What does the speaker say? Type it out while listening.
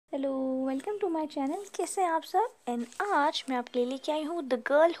Welcome to my channel. कैसे हैं आप सब? एंड आज मैं आपके लिए लेके आई हूँ द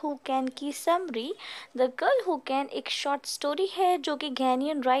गर्ल हु कैन की summary. The girl who can एक शॉर्ट स्टोरी है जो कि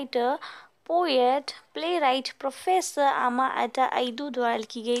Ghanaian writer, poet, play right professor आमा एटा आइडू द्वारा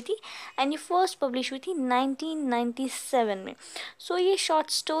लिखी गई थी एंड ये फर्स्ट पब्लिश हुई थी 1997 में। सो ये शॉर्ट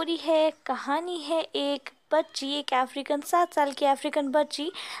स्टोरी है, कहानी है एक बच्ची, एक अफ्रीकन 7 साल की अफ्रीकन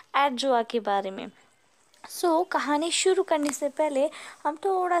बच्ची एडजुआ के बारे में। कहानी शुरू करने से पहले हम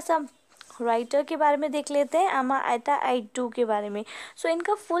थोड़ा सा राइटर के बारे में देख लेते हैं, आमा एटा आइडू के बारे में।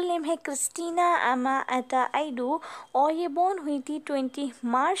 इनका फुल नेम है क्रिस्टीना आमा एटा आइडू और ये बॉर्न हुई थी 20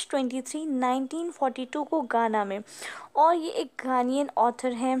 मार्च 1942 को गाना में। और ये एक घानियन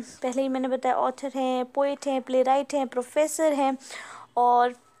ऑथर हैं, पहले ही मैंने बताया ऑथर हैं, पोएट हैं, प्ले राइट हैं, प्रोफेसर हैं।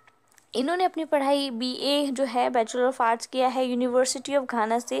 और इन्होंने अपनी पढ़ाई बीए जो है बैचलर ऑफ आर्ट्स किया है यूनिवर्सिटी ऑफ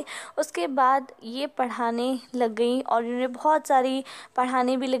घाना से। उसके बाद ये पढ़ाने लग गई और इन्होंने बहुत सारी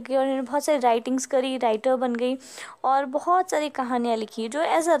पढ़ाने भी लग गई और इन्होंने बहुत सारी राइटिंग्स करी, राइटर बन गई और बहुत सारी कहानियाँ लिखी। जो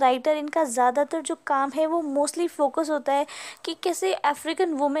एज अ राइटर इनका ज़्यादातर जो काम है वो मोस्टली फोकस होता है कि कैसे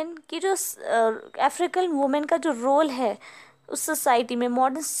अफ्रीकन वुमेन की जो अफ्रीकन वुमेन का जो रोल है उस सोसाइटी में,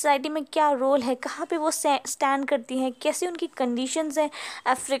 मॉडर्न सोसाइटी में क्या रोल है, कहाँ पे वो स्टैंड करती हैं, कैसे उनकी कंडीशंस हैं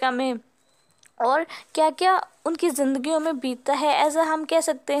अफ्रीका में और क्या क्या उनकी ज़िंदगियों में बीतता है। ऐसा हम कह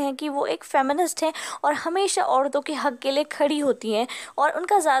सकते हैं कि वो एक फेमिनिस्ट हैं और हमेशा औरतों के हक़ के लिए खड़ी होती हैं और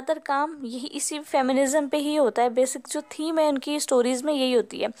उनका ज़्यादातर काम यही इसी फेमिनिज़म पे ही होता है। बेसिक जो थीम है उनकी स्टोरीज़ में यही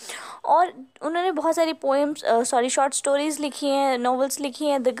होती है। और उन्होंने बहुत सारी शॉर्ट स्टोरीज़ लिखी हैं, नॉवेल्स लिखी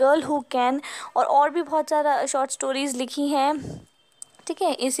हैं, द गर्ल हु कैन और भी बहुत सारा शॉर्ट स्टोरीज़ लिखी हैं, ठीक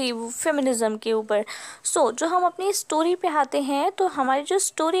है, इसी फेमिनिज़म के ऊपर। जो हम अपनी स्टोरी पे आते हैं तो हमारी जो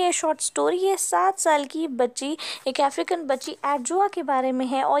स्टोरी है, शॉर्ट स्टोरी है, 7 साल की बच्ची, एक अफ्रीकन बच्ची एडजुआ के बारे में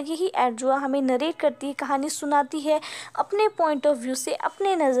है। और यही एडजुआ हमें नरेट करती है, कहानी सुनाती है अपने पॉइंट ऑफ व्यू से,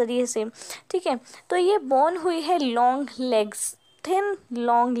 अपने नज़रिए से, ठीक है। तो ये बॉर्न हुई है long legs, thin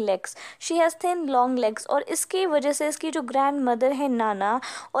long legs, she has thin long legs. और इसकी वजह से इसकी जो ग्रैंड मदर है नाना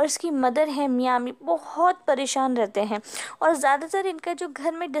और इसकी मदर है मियामी बहुत परेशान रहते हैं। और ज़्यादातर इनका जो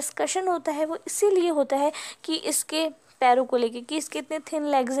घर में डिस्कशन होता है वो इसीलिए होता है कि इसके पैरों को लेके, कि इसके इतने थिन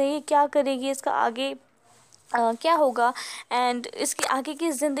लेग्स हैं, ये क्या करेगी, इसका आगे क्या होगा एंड इसकी आगे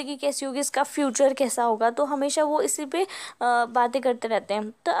की ज़िंदगी कैसी होगी, इसका फ्यूचर कैसा होगा। तो हमेशा वो इसी पे बातें करते रहते हैं।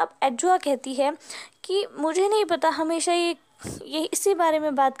 तो अब एडजुआ कहती है कि मुझे नहीं पता, हमेशा ये इसी बारे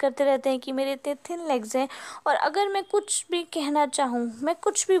में बात करते रहते हैं कि मेरे इतने थिन लेग्स हैं और अगर मैं कुछ भी कहना चाहूँ, मैं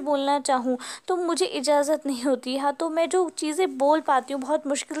कुछ भी बोलना चाहूँ तो मुझे इजाज़त नहीं होती। हाँ, तो मैं जो चीज़ें बोल पाती हूँ बहुत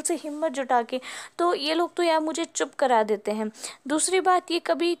मुश्किल से हिम्मत जुटा के, तो ये लोग तो यार मुझे चुप करा देते हैं। दूसरी बात, ये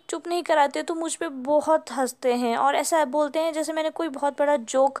कभी चुप नहीं कराते तो मुझ पर बहुत हंसते हैं और ऐसा बोलते हैं जैसे मैंने कोई बहुत बड़ा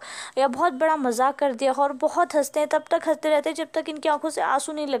जोक या बहुत बड़ा मजाक कर दिया और बहुत हंसते हैं, तब तक हंसते रहते हैं जब तक इनकी आंखों से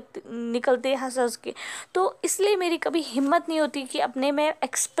आंसू नहीं निकलते हंस हंस के। तो इसलिए मेरी कभी हिम्मत नहीं होती कि अपने में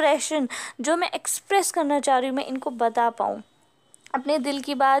एक्सप्रेशन जो मैं एक्सप्रेस करना चाह रही हूँ मैं इनको बता पाऊँ, अपने दिल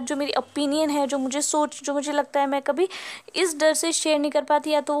की बात, जो मेरी ओपिनियन है, जो मुझे लगता है, मैं कभी इस डर से शेयर नहीं कर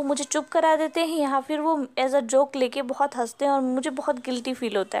पाती। या तो वो मुझे चुप करा देते हैं या फिर वो एज अ जोक लेके बहुत हंसते हैं और मुझे बहुत गिल्टी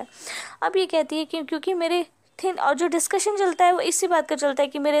फील होता है। अब ये कहती है कि क्योंकि मेरे थिन, और जो डिस्कशन चलता है वो इसी बात का चलता है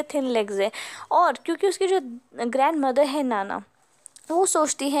कि मेरे थिन लेग्स है। और क्योंकि उसकी जो ग्रैंड मदर है नाना, वो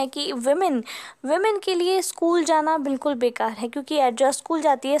सोचती है कि विमेन के लिए स्कूल जाना बिल्कुल बेकार है, क्योंकि एडजस्ट स्कूल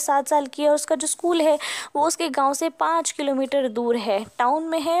जाती है, 7 साल की है और उसका जो स्कूल है वो उसके गांव से 5 किलोमीटर दूर है, टाउन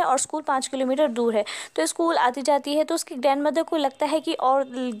में है और स्कूल 5 किलोमीटर दूर है। तो स्कूल आती जाती है तो उसकी ग्रैंड मदर को लगता है कि और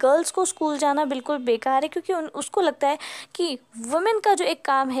गर्ल्स को स्कूल जाना बिल्कुल बेकार है, क्योंकि उसको लगता है कि वुमेन का जो एक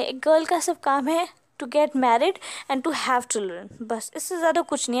काम है, एक गर्ल का सिर्फ काम है to get married and to have children, बस, इससे ज़्यादा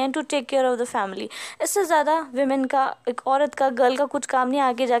कुछ नहीं है, and to take care of the family. इससे ज़्यादा विमेन का, एक औरत का, गर्ल का कुछ काम नहीं,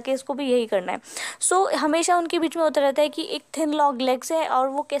 आगे जाके इसको भी यही करना है। हमेशा उनके बीच में होता रहता है कि एक थिन लॉन्ग लेग्स है और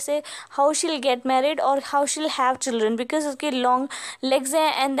वो कैसे, हाउ शील गेट मैरिड और हाउ शील हैव चिल्ड्रन, बिकॉज उसके लॉन्ग लेग्स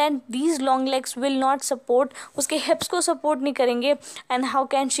हैं and then these long legs will not support, उसके हिप्स को सपोर्ट नहीं करेंगे and how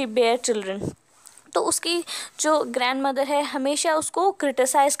can she bear children. तो उसकी जो ग्रैंड मदर है हमेशा उसको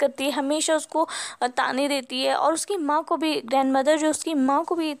क्रिटिसाइज़ करती है, हमेशा उसको ताने देती है और उसकी माँ को भी, ग्रैंड मदर जो उसकी माँ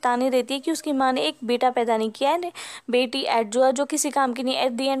को भी ताने देती है कि उसकी माँ ने एक बेटा पैदा नहीं किया है, बेटी एडजुआ जो किसी काम की नहीं,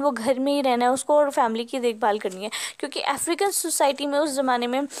 एट दी एंड वो घर में ही रहना है उसको और फैमिली की देखभाल करनी है। क्योंकि अफ्रीकन सोसाइटी में उस ज़माने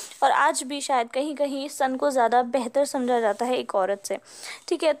में और आज भी शायद कहीं कहीं सन को ज़्यादा बेहतर समझा जाता है एक औरत से,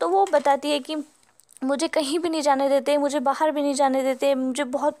 ठीक है। तो वो बताती है कि मुझे कहीं भी नहीं जाने देते, मुझे बाहर भी नहीं जाने देते, मुझे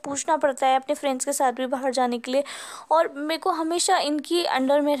बहुत पूछना पड़ता है अपने फ्रेंड्स के साथ भी बाहर जाने के लिए और मेरे को हमेशा इनकी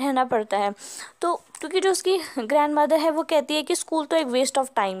अंडर में रहना पड़ता है। तो क्योंकि जो उसकी ग्रैंड मदर है वो कहती है कि स्कूल तो एक वेस्ट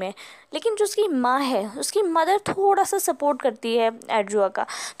ऑफ टाइम है, लेकिन जो उसकी माँ है, उसकी मदर थोड़ा सा सपोर्ट करती है एडजुआ का।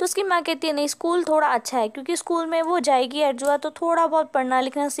 तो उसकी माँ कहती है नहीं, स्कूल थोड़ा अच्छा है, क्योंकि स्कूल में वो जाएगी एडजुआ तो थोड़ा बहुत पढ़ना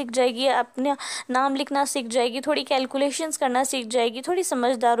लिखना सीख जाएगी, अपना नाम लिखना सीख जाएगी, थोड़ी कैलकुलेशंस करना सीख जाएगी, थोड़ी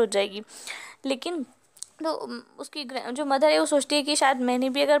समझदार हो जाएगी। लेकिन तो उसकी जो मदर है वो सोचती है कि शायद मैंने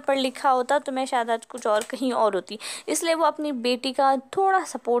भी अगर पढ़ लिखा होता तो मैं शायद आज कुछ और कहीं और होती, इसलिए वो अपनी बेटी का थोड़ा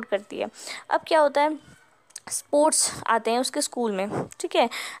सपोर्ट करती है। अब क्या होता है, स्पोर्ट्स आते हैं उसके स्कूल में, ठीक है,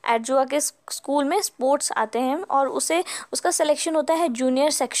 एडजुआ के स्कूल में स्पोर्ट्स आते हैं और उसे उसका सिलेक्शन होता है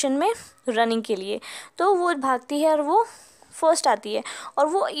जूनियर सेक्शन में रनिंग के लिए। तो वो भागती है और वो फर्स्ट आती है। और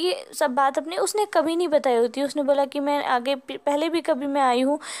वो ये सब बात अपने उसने कभी नहीं बताई होती। उसने बोला कि मैं आगे पहले भी कभी मैं आई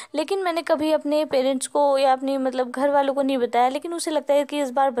हूँ, लेकिन मैंने कभी अपने पेरेंट्स को या अपने मतलब घर वालों को नहीं बताया, लेकिन उसे लगता है कि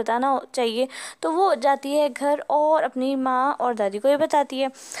इस बार बताना चाहिए। तो वो जाती है घर और अपनी माँ और दादी को ये बताती है।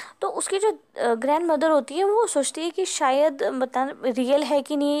 तो उसकी जो ग्रैंड मदर होती है वो सोचती है कि शायद बताना रियल है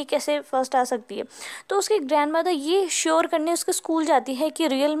कि नहीं, कैसे फर्स्ट आ सकती है। तो उसकी ग्रैंड मदर ये श्योर करने उसके स्कूल जाती है कि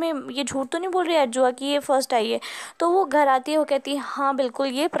रियल में ये झूठ तो नहीं बोल रही है एडजुआ कि ये फर्स्ट आई है। तो वो घर आती है, वो कहती है हाँ बिल्कुल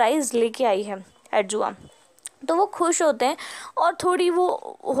ये प्राइज़ लेके आई है एडजुआ। तो वो खुश होते हैं और थोड़ी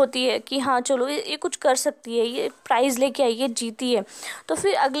वो होती है कि हाँ चलो ये कुछ कर सकती है, ये प्राइज़ लेके आई है, जीती है। तो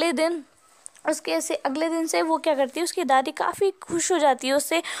फिर अगले दिन से वो क्या करती है, उसकी दादी काफ़ी खुश हो जाती है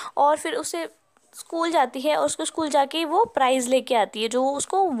उससे, और फिर उसे स्कूल जाती है और उसको स्कूल जाके वो प्राइज़ लेके आती है, जो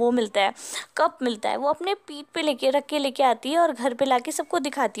उसको वो मिलता है, कप मिलता है, वो अपने पीठ पे लेके आती है और घर पे लाके सबको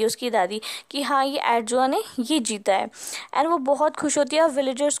दिखाती है उसकी दादी कि हाँ ये एडजुआ ने ये जीता है। एंड वो बहुत खुश होती है और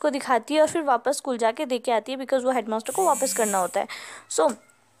विलेजर्स को दिखाती है और फिर वापस स्कूल जाके दे के आती है, बिकॉज वो हेडमास्टर को वापस करना होता है। सो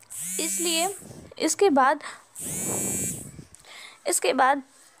इसलिए इसके बाद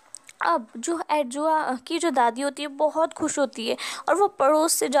अब जो एडजुआ की जो दादी होती है बहुत खुश होती है और वो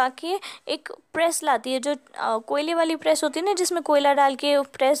पड़ोस से जाके एक प्रेस लाती है, जो कोयले वाली प्रेस होती है ना, जिसमें कोयला डाल के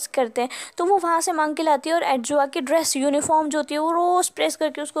प्रेस करते हैं। तो वो वहाँ से मांग के लाती है और एडजुआ की ड्रेस यूनिफॉर्म जो होती है वो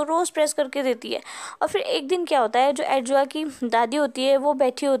उसको रोज़ प्रेस करके देती है। और फिर एक दिन क्या होता है, जो एडजुआ की दादी होती है वो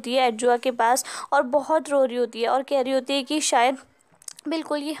बैठी होती है एडजुआ के पास और बहुत रो रही होती है और कह रही होती है कि शायद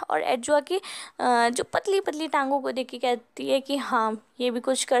बिल्कुल ये, और एडजुआ की जो पतली पतली टांगों को देख के कहती है कि हाँ ये भी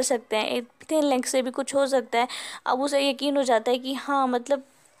कुछ कर सकते हैं, एक थिन लेग से भी कुछ हो सकता है। अब उसे यकीन हो जाता है कि हाँ मतलब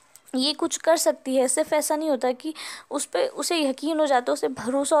ये कुछ कर सकती है। सिर्फ ऐसा नहीं होता कि उसे यकीन हो जाता है, उसे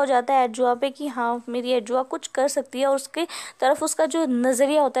भरोसा हो जाता है एडजुआ पे कि हाँ मेरी एडजुआ कुछ कर सकती है, और उसके तरफ उसका जो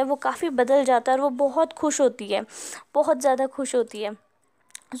नज़रिया होता है वो काफ़ी बदल जाता है और वो बहुत खुश होती है, बहुत ज़्यादा खुश होती है।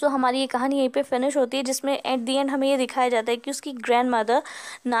 सो हमारी ये कहानी यहीं पे फिनिश होती है, जिसमें एट दी एंड हमें ये दिखाया जाता है कि उसकी ग्रैंड मदर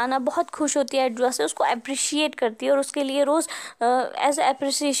नाना बहुत खुश होती है एडजुआ से, उसको अप्रिशिएट करती है और उसके लिए रोज़ एज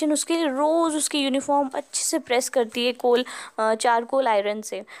अप्रिसिएशन उसके लिए रोज़ उसकी यूनिफॉर्म अच्छे से प्रेस करती है चारकोल आयरन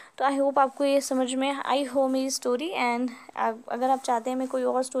से। तो आई होप आपको ये समझ में आई हो मेरी स्टोरी। एंड अगर आप चाहते हैं मैं कोई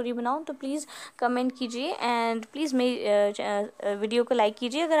और स्टोरी बनाऊँ तो प्लीज़ कमेंट कीजिए एंड प्लीज़ मेरी वीडियो को लाइक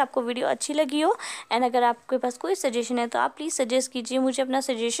कीजिए अगर आपको वीडियो अच्छी लगी हो। एंड अगर आपके पास कोई सजेशन है तो आप प्लीज़ सजेस्ट कीजिए मुझे अपना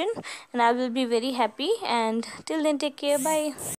suggestion, and I will be very happy. And till then, take care. Bye.